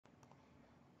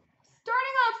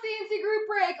Fancy group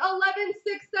break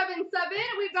 11677.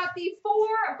 We've got the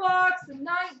 4-box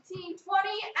 1920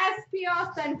 SP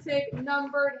Authentic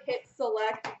numbered hit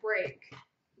select break.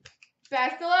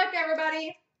 Best of luck,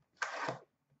 everybody.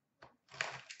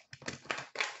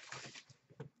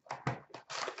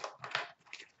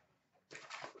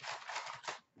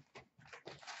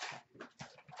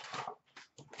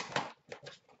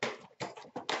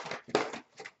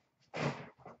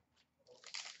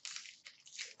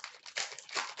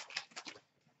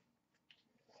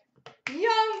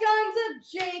 Young Guns of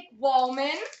Jake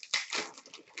Wallman.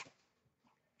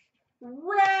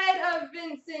 Red of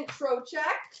Vincent Trocheck.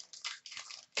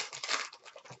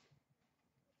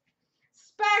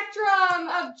 Spectrum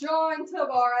of John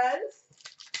Tavares.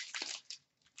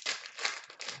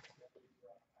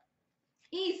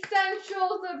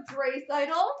 Essentials of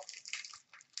Draisaitl.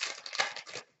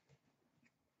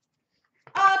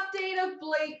 Update of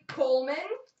Blake Coleman.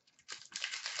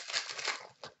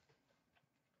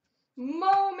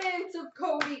 Moments of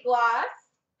Cody Glass.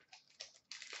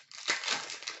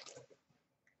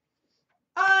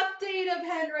 Update of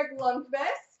Henrik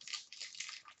Lundqvist.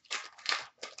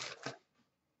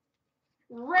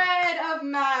 Red of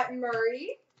Matt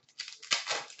Murray.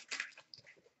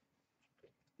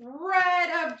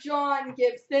 Red of John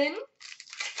Gibson.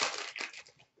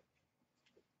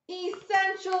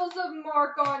 Essentials of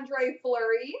Marc-Andre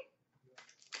Fleury.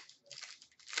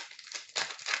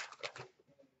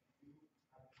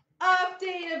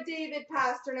 Update of David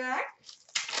Pastrnak.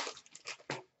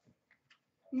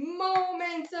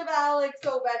 Moments of Alex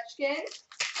Ovechkin.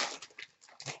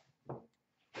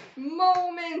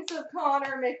 Moments of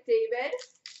Connor McDavid.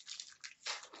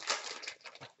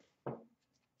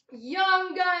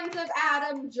 Young Guns of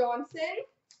Adam Johnson.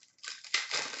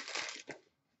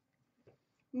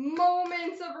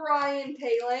 Moments of Ryan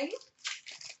Poehling.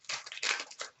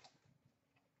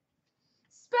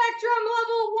 Spectrum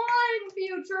Level 1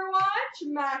 Future Watch,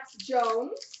 Max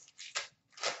Jones.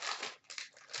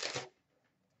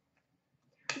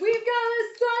 We've got a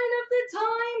Sign of the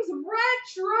Times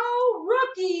Retro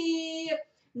Rookie,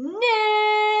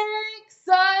 Nick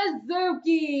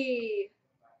Suzuki.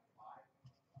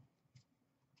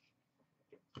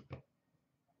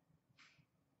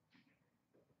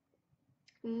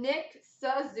 Nick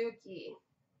Suzuki.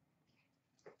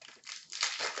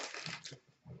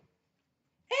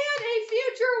 And a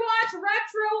Future Watch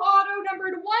Retro Auto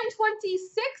numbered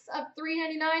 126 of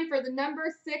 399 for the number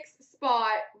 6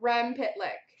 spot, Rem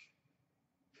Pitlick.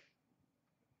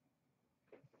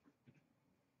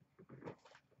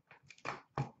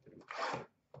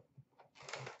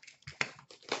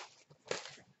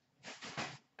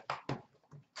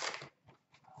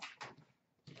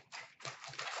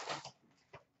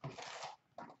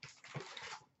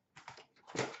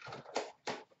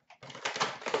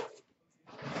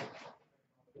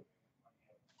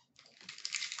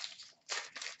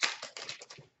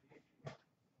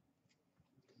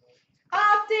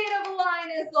 Update of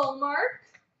Linus Ullmark.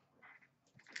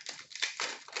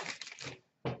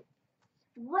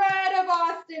 Red of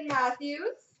Austin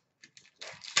Matthews.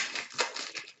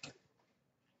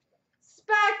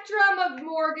 Spectrum of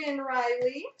Morgan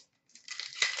Riley.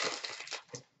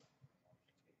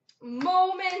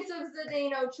 Moments of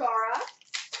Zdeno Chara.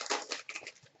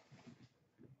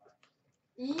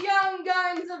 Young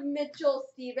Guns of Mitchell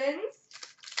Stevens.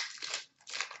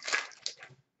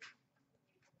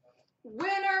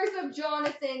 Winners of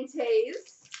Jonathan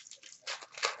Taze.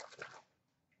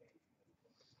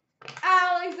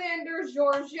 Alexander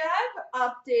Georgiev,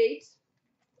 update.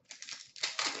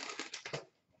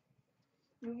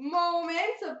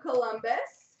 Moments of Columbus.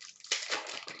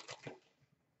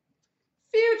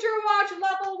 Future Watch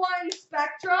Level 1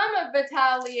 Spectrum of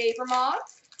Vitaly Abramov.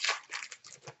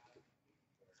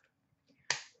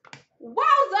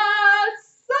 Wowza!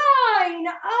 Sign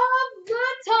of the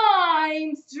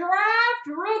Times Draft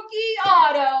Rookie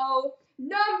Auto,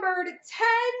 numbered 10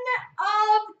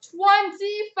 of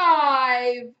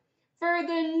 25 for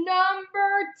the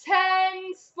number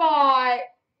 10 spot,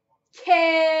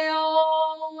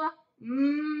 Cale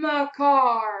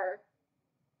Makar.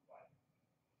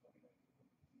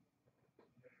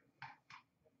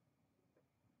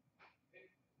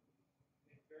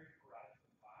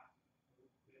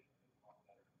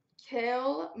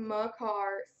 Cale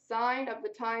Makar, signed of the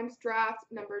Times Draft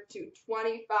number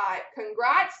 225.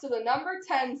 Congrats to the number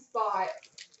 10 spot.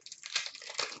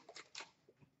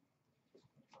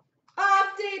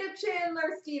 Update of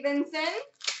Chandler Stevenson.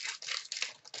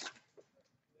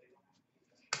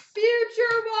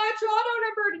 Future Watch Auto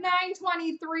numbered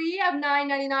 923 of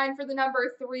 999 for the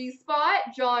number 3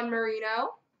 spot, John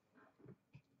Marino.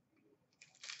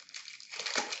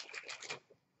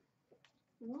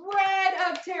 Red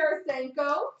of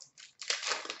Tarasenko.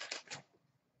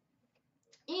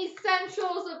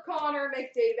 Essentials of Connor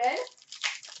McDavid.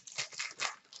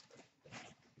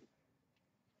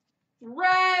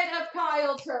 Red of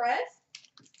Kyle Turris.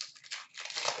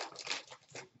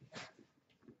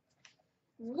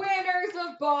 Winners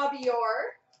of Bobby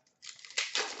Orr.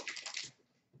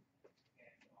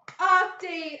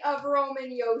 Update of Roman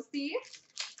Josi.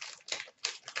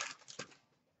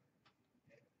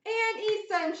 And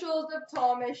essentials of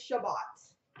Thomas Chabot.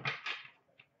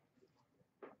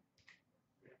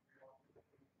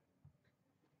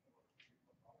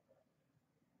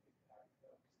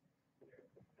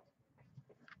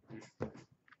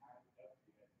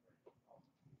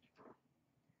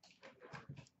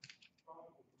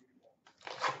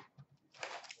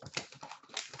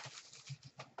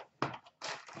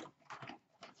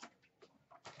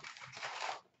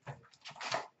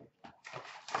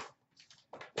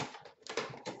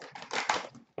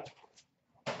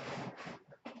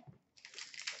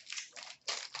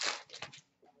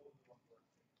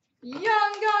 Young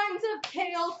Guns of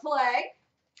Kale Clegg.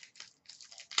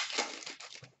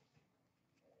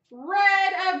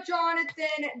 Red of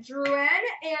Jonathan Drouin.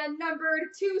 And numbered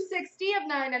 260 of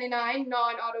 999,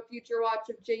 non-auto future watch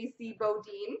of JC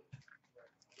Bodine.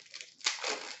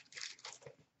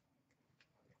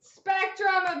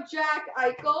 Spectrum of Jack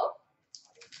Eichel.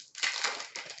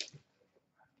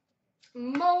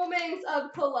 Moments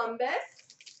of Columbus.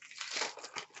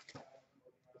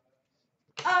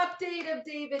 Update of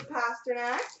David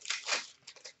Pastrnak.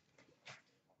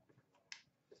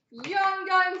 Young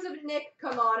Guns of Nick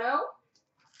Camano.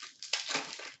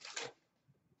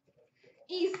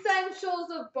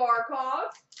 Essentials of Barkov.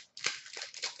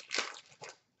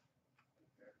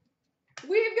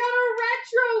 We've got a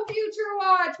retro future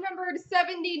watch, numbered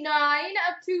 79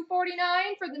 of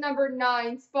 249 for the number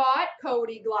 9 spot,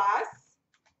 Cody Glass.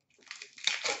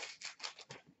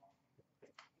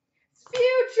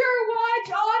 Future watch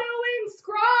auto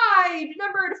inscribed,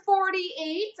 numbered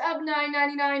 48 of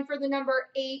 999 for the number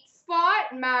 8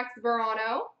 spot, Max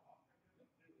Verano.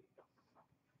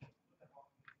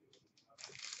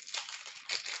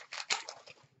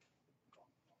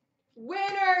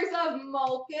 Winners of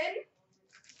Malkin.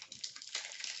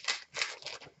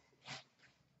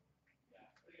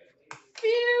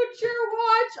 Future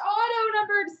watch auto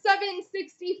numbered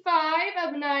 765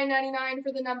 of 999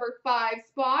 for the number 5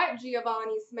 spot,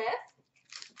 Giovanni Smith.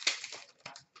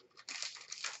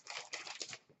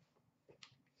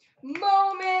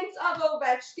 Moments of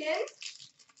Ovechkin.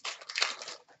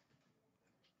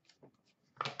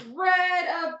 Red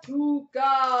of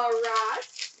Tuukka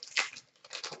Rask.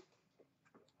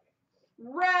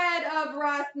 Red of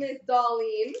Rasmus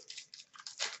Dahlin.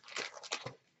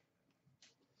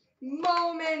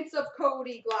 Moments of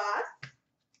Cody Glass.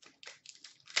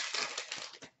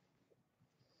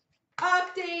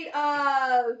 Update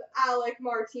of Alec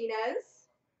Martinez.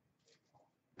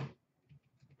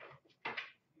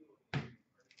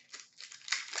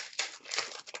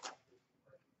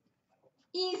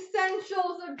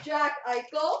 Essentials of Jack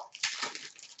Eichel.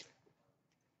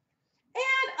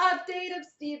 And update of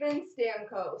Steven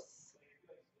Stamkos.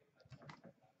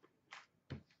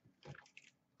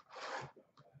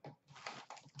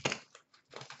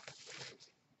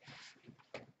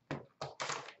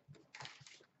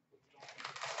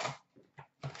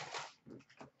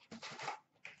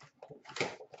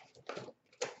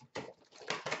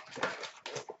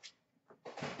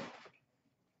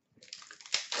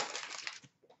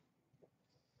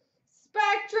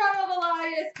 Spectrum of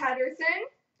Elias Pettersson.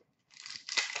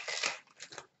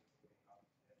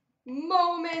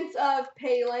 Moments of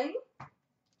Palin.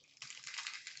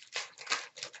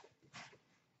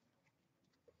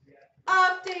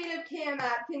 Update of Cam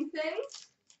Atkinson.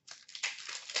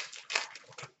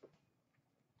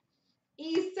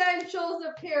 Essentials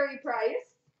of Carey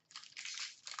Price.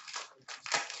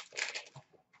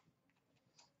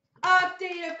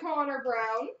 Update of Connor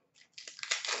Brown.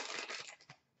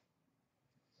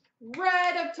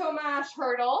 Red of Tomas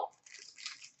Hertl.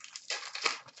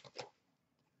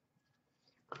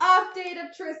 Update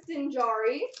of Tristan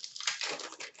Jarry.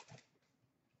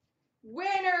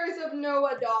 Winners of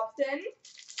Noah Dobson.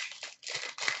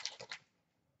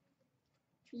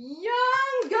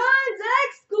 Young Guns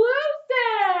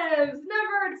exclusives,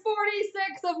 numbered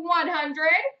 46 of 100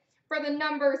 for the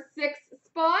number 6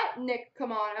 spot, Nick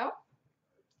Camano.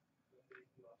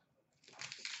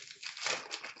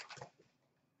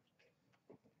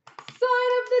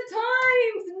 Sign of the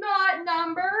Times, not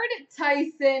numbered,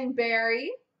 Tyson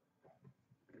Barrie.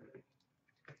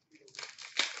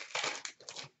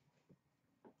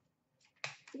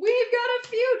 We've got a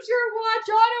Future Watch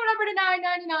Auto number to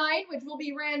 999, which will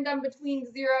be random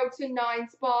between 0 to 9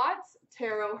 spots.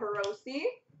 Taro Hirose.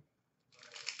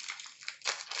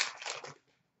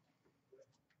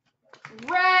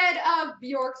 Red of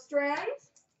Bjorkstrand.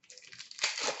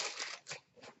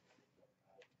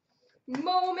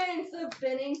 Moments of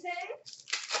Binnington.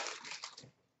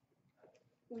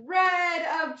 Red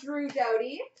of Drew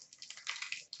Doughty.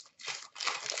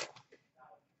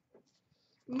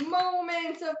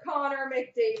 Moments of Connor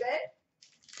McDavid.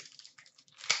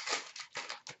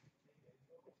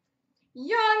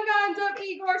 Young Guns of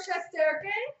Igor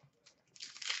Shesterkin.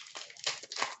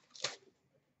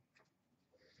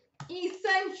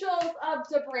 Essentials of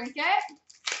DeBrincat.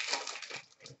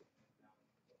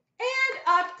 And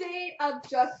update of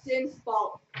Justin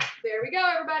Falk. There we go,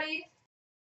 everybody.